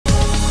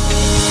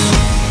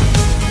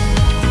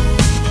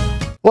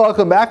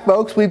Welcome back,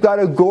 folks. We've got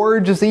a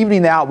gorgeous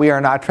evening out. We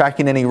are not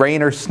tracking any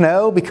rain or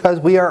snow because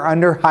we are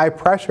under high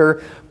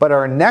pressure, but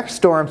our next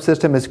storm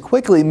system is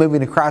quickly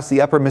moving across the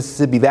upper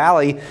Mississippi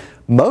Valley.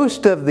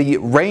 Most of the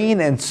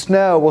rain and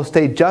snow will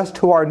stay just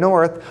to our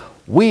north.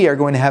 We are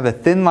going to have a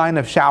thin line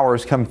of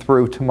showers come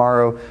through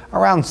tomorrow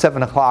around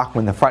 7 o'clock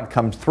when the front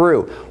comes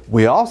through.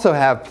 We also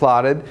have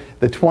plotted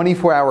the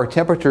 24-hour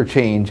temperature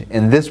change,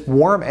 and this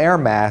warm air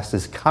mass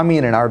is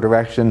coming in our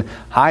direction.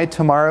 High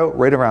tomorrow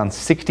right around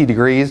 60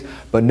 degrees,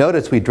 but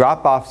notice we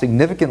drop off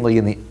significantly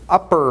in the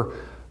upper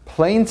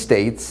plain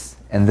states,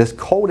 and this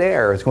cold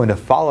air is going to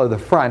follow the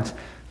front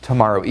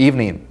tomorrow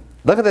evening.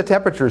 Look at the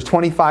temperatures,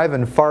 25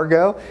 in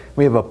Fargo.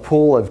 We have a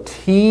pool of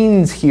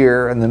teens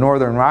here in the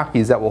northern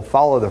Rockies that will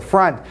follow the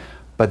front.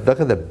 But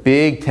look at the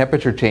big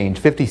temperature change,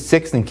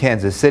 56 in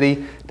Kansas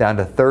City, down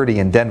to 30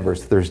 in Denver.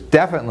 So there's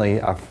definitely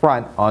a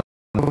front on.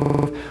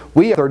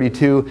 We have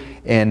 32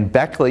 in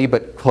Beckley,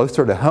 but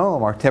closer to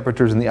home, our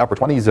temperatures in the upper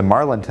 20s in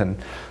Marlinton.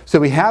 So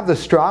we have the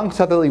strong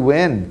southerly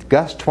wind,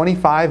 gusts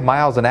 25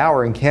 miles an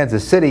hour in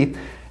Kansas City.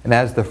 And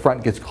as the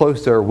front gets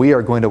closer, we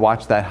are going to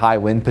watch that high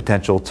wind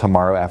potential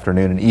tomorrow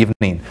afternoon and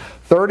evening.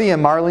 30 in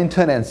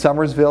Marlinton and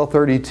Summersville,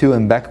 32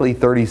 in Beckley,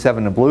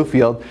 37 in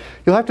Bluefield.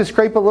 You'll have to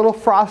scrape a little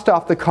frost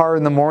off the car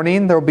in the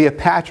morning. There will be a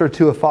patch or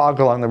two of fog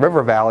along the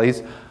river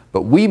valleys,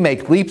 but we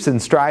make leaps and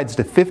strides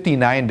to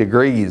 59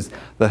 degrees.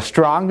 The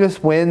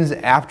strongest winds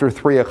after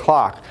 3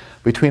 o'clock.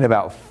 Between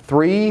about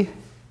 4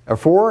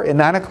 and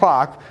 9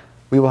 o'clock,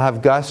 we will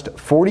have gusts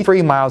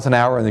 43 miles an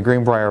hour in the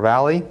Greenbrier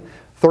Valley,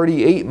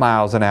 38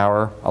 miles an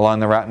hour along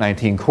the Route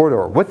 19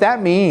 corridor. What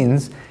that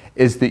means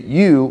is that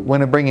you want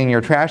to bring in your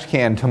trash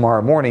can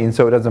tomorrow morning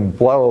so it doesn't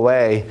blow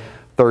away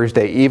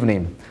Thursday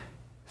evening.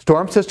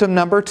 Storm system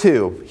number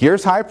 2.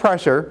 Here's high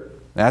pressure.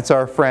 That's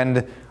our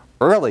friend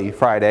early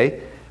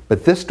Friday.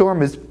 But this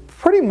storm is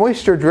pretty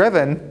moisture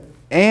driven,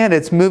 and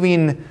it's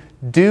moving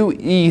due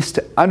east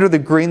under the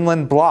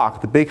Greenland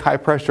block, the big high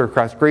pressure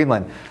across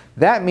Greenland.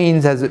 That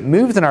means as it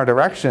moves in our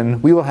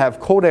direction, we will have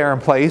cold air in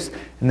place,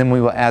 and then we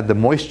will add the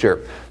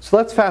moisture. So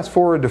let's fast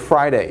forward to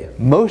Friday.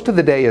 Most of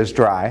the day is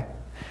dry,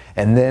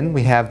 and then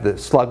we have the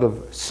slug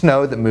of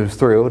snow that moves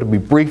through. It'll be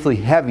briefly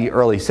heavy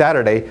early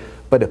Saturday,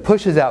 but it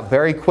pushes out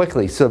very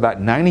quickly, so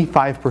about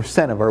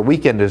 95% of our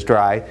weekend is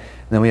dry,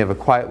 and then we have a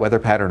quiet weather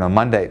pattern on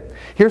Monday.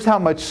 Here's how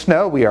much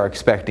snow we are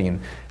expecting.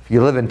 If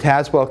you live in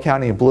Tazewell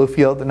County and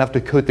Bluefield, enough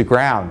to coat the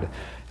ground.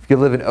 If you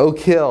live in Oak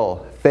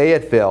Hill,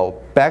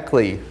 Fayetteville,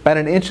 Beckley, about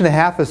 1.5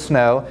 inches of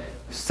snow,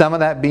 some of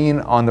that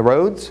being on the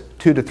roads,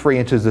 2 to 3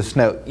 inches of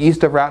snow.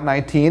 East of Route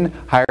 19,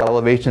 higher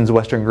elevations,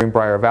 western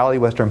Greenbrier Valley,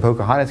 western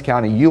Pocahontas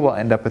County, you will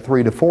end up with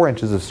 3 to 4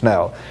 inches of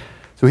snow.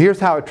 So here's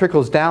how it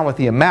trickles down with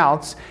the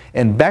amounts.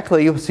 In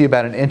Beckley, you'll see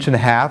about 1.5 inches,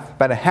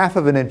 about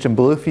 1/2 inch in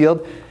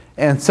Bluefield,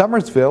 and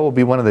Summersville will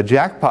be one of the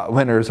jackpot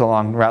winners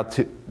along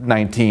Route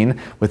 19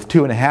 with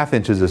 2.5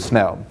 inches of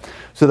snow.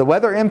 So the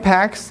weather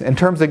impacts in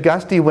terms of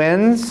gusty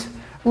winds,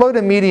 low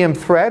to medium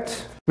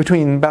threat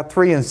between about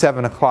 3 and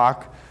 7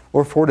 o'clock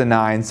or 4 to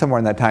 9, somewhere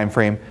in that time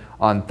frame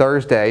on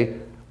Thursday.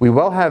 We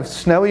will have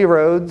snowy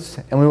roads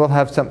and we will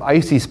have some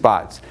icy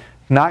spots.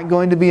 Not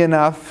going to be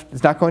enough,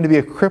 it's not going to be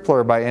a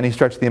crippler by any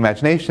stretch of the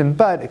imagination,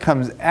 but it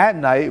comes at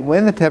night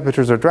when the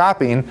temperatures are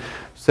dropping,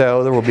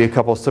 so there will be a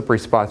couple slippery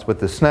spots with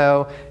the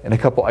snow and a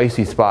couple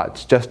icy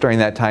spots just during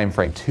that time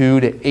frame, 2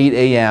 to 8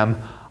 a.m.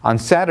 on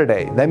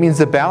Saturday. That means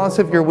the balance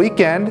of your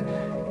weekend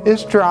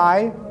is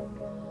dry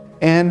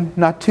and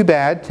not too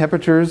bad.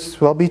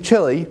 Temperatures will be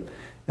chilly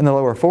in the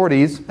lower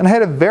 40s. And I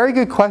had a very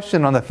good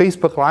question on the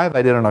Facebook Live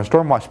I did on our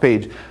Storm Watch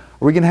page.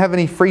 Are we going to have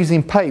any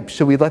freezing pipes?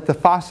 Should we let the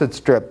faucets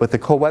drip with the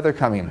cold weather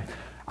coming?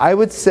 I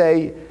would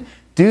say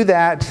do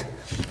that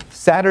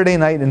Saturday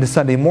night into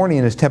Sunday morning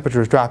as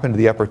temperatures drop into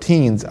the upper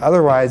teens.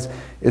 Otherwise,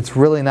 it's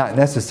really not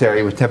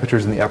necessary with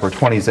temperatures in the upper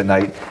 20s at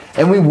night.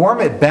 And we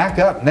warm it back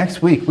up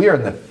next week. We are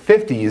in the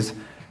 50s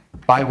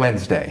by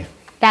Wednesday.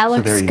 That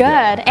looks good.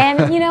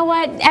 And you know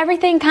what?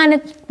 Everything kind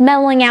of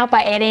mellowing out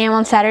by 8 a.m.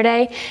 on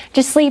Saturday.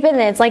 Just sleep in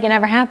it. It's like it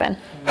never happened.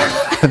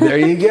 There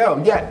you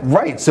go. Yeah,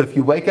 right. So if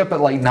you wake up at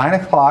like 9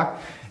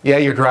 o'clock, yeah,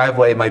 your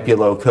driveway might be a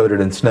little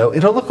coated in snow.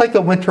 It'll look like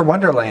a winter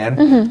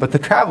wonderland, but the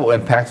travel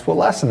impacts will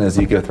lessen as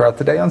you go throughout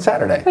the day on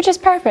Saturday. Which is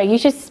perfect. You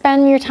should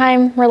spend your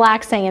time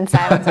relaxing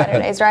inside on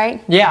Saturdays,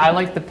 right? Yeah, I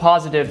like the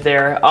positive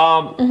there.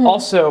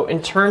 Also,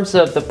 in terms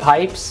of the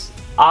pipes,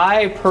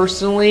 I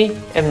personally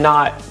am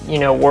not,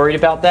 worried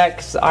about that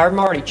because I'm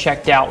already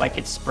checked out like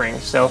it's spring.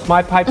 So if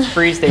my pipes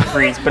freeze, they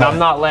freeze, but I'm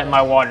not letting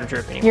my water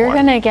drip anymore. You're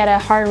going to get a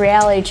hard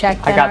reality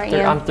check then, aren't you?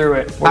 I'm through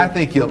it. I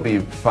think you'll be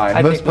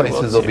fine. Most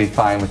places will be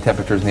fine with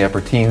temperatures in the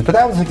upper teens, but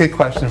that was a good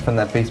question from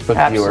that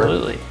Facebook viewer.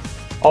 Absolutely.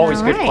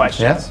 Always good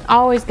questions.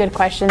 Always good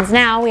questions.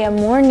 Now we have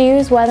more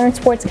news, weather, and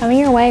sports coming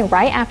your way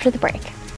right after the break.